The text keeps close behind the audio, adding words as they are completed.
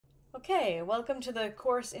Okay, welcome to the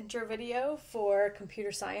course intro video for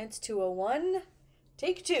Computer Science 201,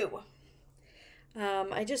 Take 2.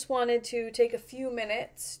 I just wanted to take a few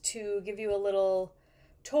minutes to give you a little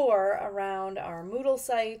tour around our Moodle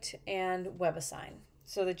site and WebAssign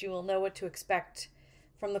so that you will know what to expect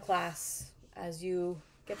from the class as you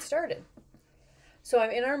get started. So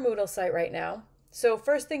I'm in our Moodle site right now. So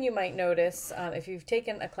first thing you might notice, if you've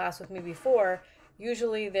taken a class with me before,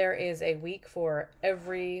 usually there is a week for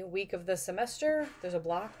every week of the semester. There's a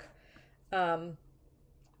block.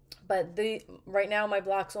 But right now my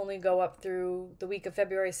blocks only go up through the week of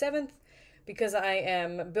February 7th because I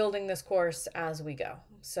am building this course as we go.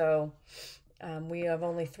 So we have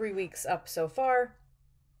only 3 weeks up so far.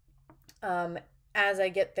 As I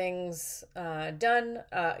get things done,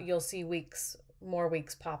 you'll see more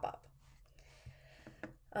weeks pop up.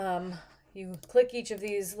 You click each of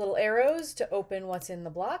these little arrows to open what's in the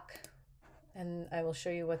block, and I will show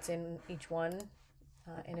you what's in each one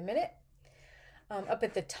in a minute. Up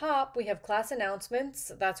at the top, we have class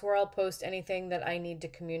announcements. That's where I'll post anything that I need to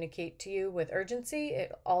communicate to you with urgency.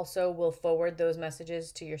 It also will forward those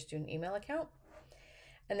messages to your student email account.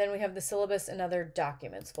 And then we have the syllabus and other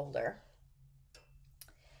documents folder.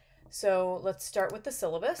 So let's start with the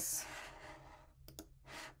syllabus.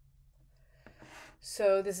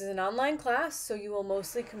 So this is an online class, so you will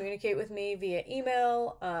mostly communicate with me via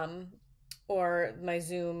email or my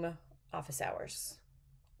Zoom office hours.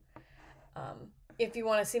 If you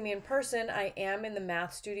want to see me in person, I am in the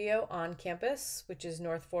math studio on campus, which is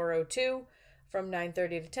North 402 from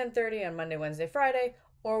 9:30 to 10:30 on Monday, Wednesday, Friday,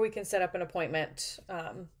 or we can set up an appointment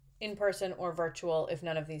in person or virtual if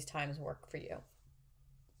none of these times work for you.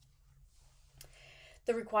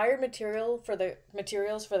 The required materials for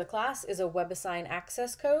the class is a WebAssign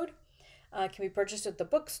access code. It can be purchased at the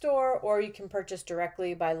bookstore, or you can purchase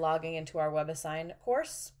directly by logging into our WebAssign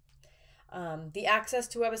course. The access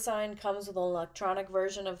to WebAssign comes with an electronic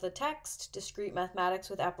version of the text, Discrete Mathematics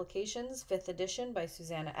with Applications, 5th edition by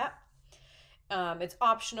Susanna Epp. It's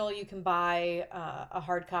optional. You can buy a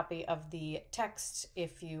hard copy of the text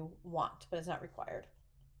if you want, but it's not required.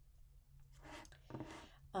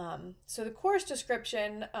 So the course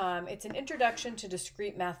description, it's an introduction to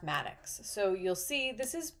discrete mathematics. So you'll see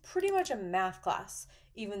this is pretty much a math class,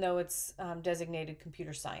 even though it's designated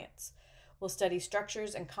computer science. We'll study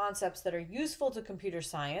structures and concepts that are useful to computer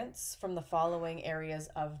science from the following areas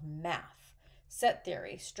of math: set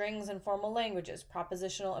theory, strings and formal languages,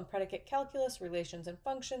 propositional and predicate calculus, relations and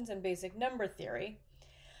functions, and basic number theory.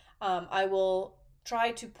 I will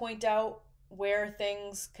try to point out where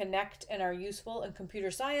things connect and are useful in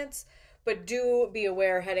computer science, but do be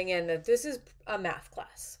aware heading in that this is a math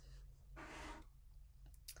class.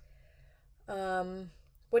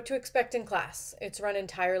 What to expect in class. It's run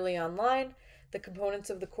entirely online. The components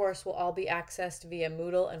of the course will all be accessed via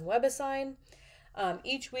Moodle and WebAssign.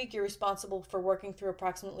 Each week you're responsible for working through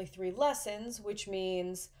approximately 3 lessons, which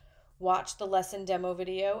means watch the lesson demo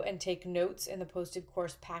video and take notes in the posted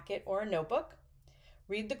course packet or a notebook.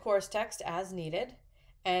 Read the course text as needed,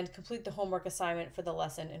 and complete the homework assignment for the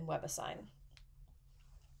lesson in WebAssign.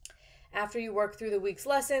 After you work through the week's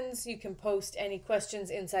lessons, you can post any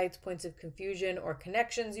questions, insights, points of confusion, or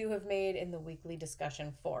connections you have made in the weekly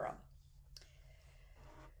discussion forum.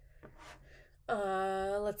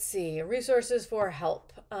 Let's see, resources for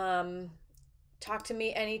help. Talk to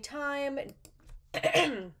me anytime.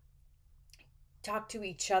 Talk to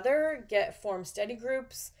each other, form study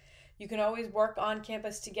groups. You can always work on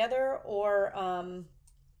campus together or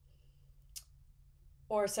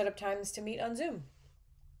set up times to meet on Zoom.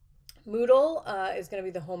 Moodle is going to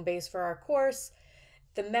be the home base for our course.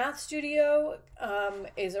 The Math Studio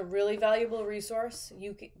is a really valuable resource.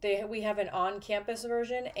 We have an on-campus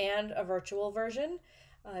version and a virtual version.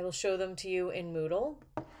 I will show them to you in Moodle.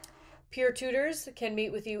 Peer tutors can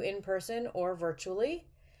meet with you in person or virtually.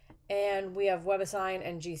 And we have WebAssign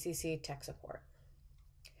and GCC tech support.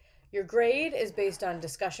 Your grade is based on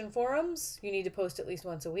discussion forums. You need to post at least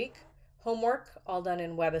once a week. Homework, all done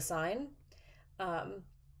in WebAssign.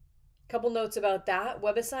 Couple notes about that.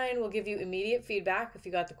 WebAssign will give you immediate feedback if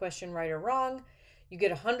you got the question right or wrong. You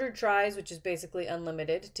get 100 tries, which is basically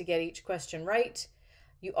unlimited, to get each question right.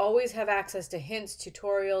 You always have access to hints,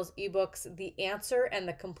 tutorials, ebooks, the answer, and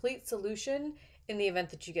the complete solution in the event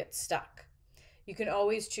that you get stuck. You can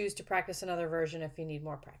always choose to practice another version if you need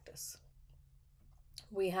more practice.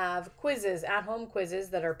 We have quizzes, at-home quizzes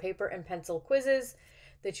that are paper and pencil quizzes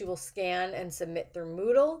that you will scan and submit through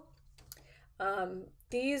Moodle.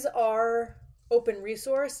 These are open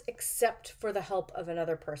resource except for the help of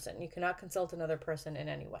another person. You cannot consult another person in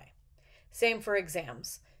any way. Same for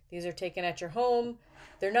exams. These are taken at your home.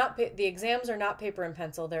 They're not, the exams are not paper and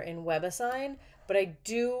pencil, they're in WebAssign, but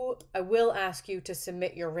I will ask you to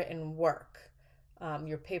submit your written work,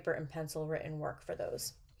 your paper and pencil written work for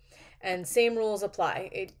those. And same rules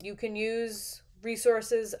apply. You can use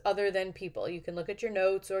resources other than people. You can look at your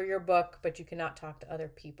notes or your book, but you cannot talk to other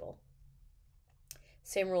people.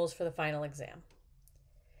 Same rules for the final exam.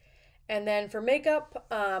 And then for makeup,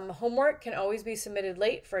 homework can always be submitted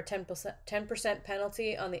late for a 10%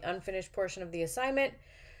 penalty on the unfinished portion of the assignment.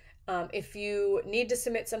 If you need to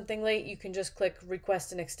submit something late, you can just click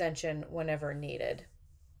request an extension whenever needed.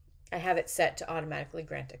 I have it set to automatically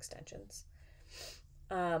grant extensions.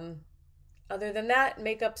 Other than that,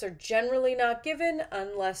 makeups are generally not given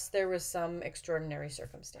unless there was some extraordinary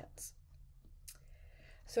circumstance.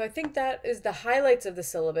 So I think that is the highlights of the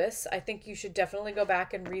syllabus. I think you should definitely go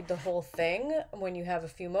back and read the whole thing when you have a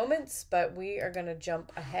few moments, but we are going to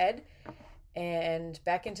jump ahead and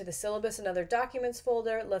back into the syllabus and other documents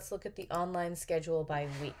folder. Let's look at the online schedule by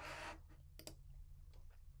week.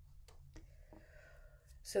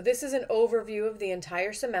 So this is an overview of the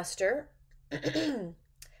entire semester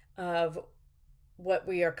of what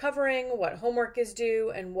we are covering, what homework is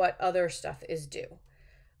due, and what other stuff is due.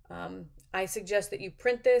 I suggest that you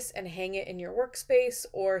print this and hang it in your workspace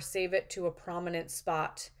or save it to a prominent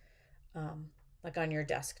spot, like on your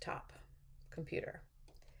desktop computer.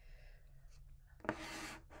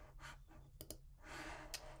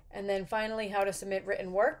 And then finally, how to submit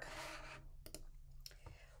written work.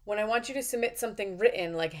 When I want you to submit something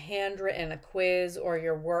written, like handwritten, a quiz, or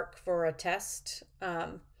your work for a test,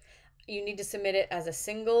 you need to submit it as a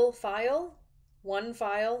single file, one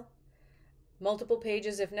file, multiple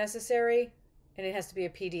pages if necessary, and it has to be a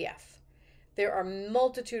PDF. There are a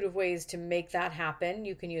multitude of ways to make that happen.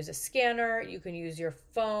 You can use a scanner, you can use your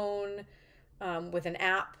phone with an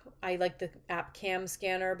app. I like the app Cam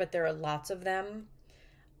Scanner, but there are lots of them.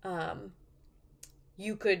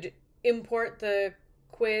 You could import the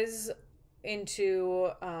quiz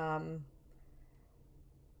into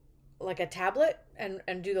like a tablet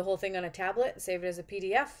and do the whole thing on a tablet, save it as a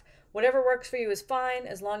PDF. Whatever works for you is fine,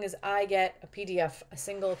 as long as I get a PDF, a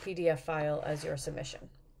single PDF file as your submission.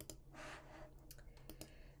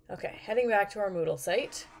 Okay, heading back to our Moodle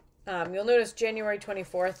site. You'll notice January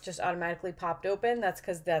 24th just automatically popped open. That's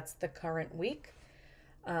because that's the current week.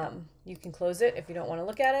 You can close it if you don't want to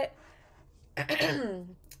look at it.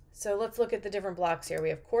 So let's look at the different blocks here. We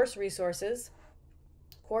have course resources,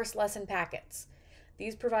 course lesson packets.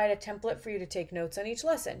 These provide a template for you to take notes on each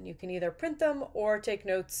lesson. You can either print them or take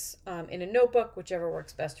notes in a notebook, whichever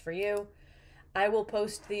works best for you. I will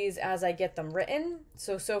post these as I get them written.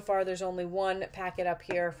 So far there's only one packet up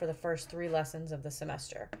here for the first 3 lessons of the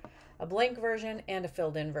semester. A blank version and a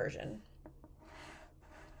filled in version.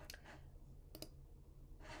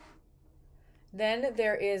 Then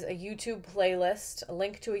there is a YouTube playlist, a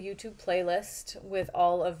link to a YouTube playlist with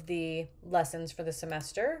all of the lessons for the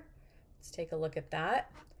semester. Let's take a look at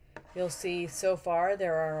that. You'll see so far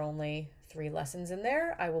there are only 3 lessons in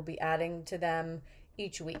there. I will be adding to them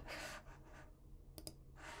each week.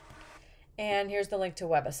 And here's the link to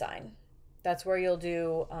WebAssign. That's where you'll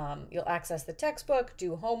do, you'll access the textbook,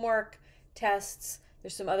 do homework, tests.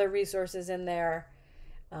 There's some other resources in there.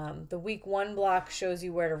 The week 1 block shows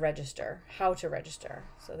you where to register, how to register.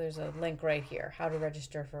 So there's a link right here, how to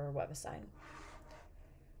register for WebAssign.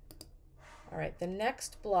 All right, the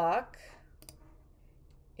next block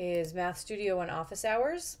is Math Studio and Office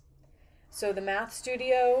Hours. So the Math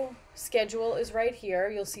Studio schedule is right here.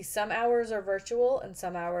 You'll see some hours are virtual and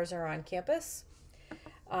some hours are on campus.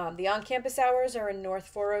 The on-campus hours are in North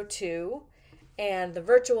 402, and the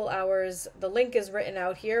virtual hours, the link is written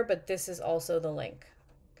out here, but this is also the link.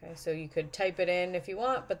 Okay, so you could type it in if you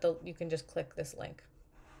want, but you can just click this link.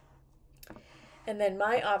 And then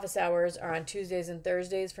my office hours are on Tuesdays and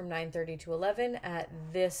Thursdays from 9:30 to 11 at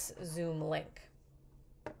this Zoom link.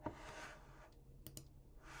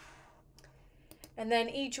 And then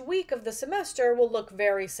each week of the semester will look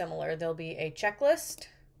very similar. There'll be a checklist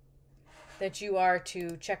that you are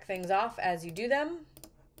to check things off as you do them.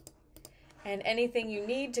 And anything you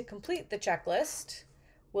need to complete the checklist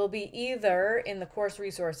will be either in the course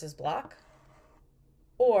resources block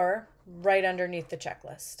or right underneath the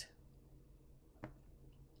checklist.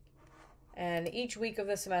 And each week of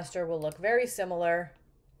the semester will look very similar,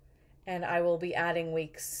 and I will be adding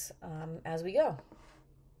weeks as we go.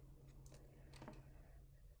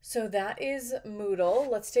 So that is Moodle.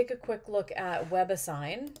 Let's take a quick look at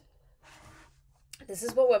WebAssign. This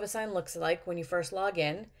is what WebAssign looks like when you first log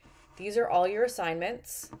in. These are all your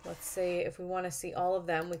assignments. Let's say if we want to see all of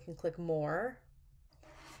them, we can click More.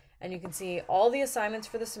 And you can see all the assignments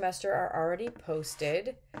for the semester are already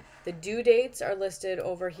posted. The due dates are listed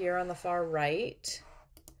over here on the far right.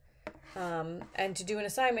 And to do an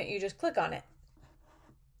assignment, you just click on it.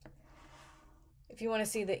 If you want to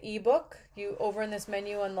see the ebook, you over in this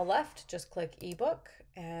menu on the left, just click ebook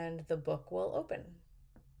and the book will open.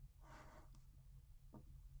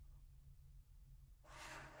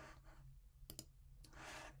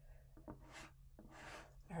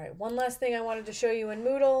 All right, one last thing I wanted to show you in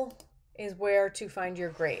Moodle is where to find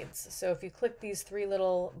your grades. So if you click these three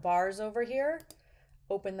little bars over here,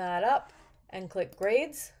 open that up and click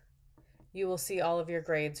grades, you will see all of your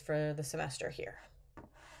grades for the semester here.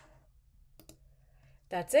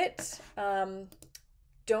 That's it.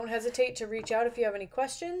 Don't hesitate to reach out if you have any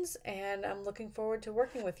questions, and I'm looking forward to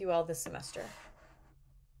working with you all this semester.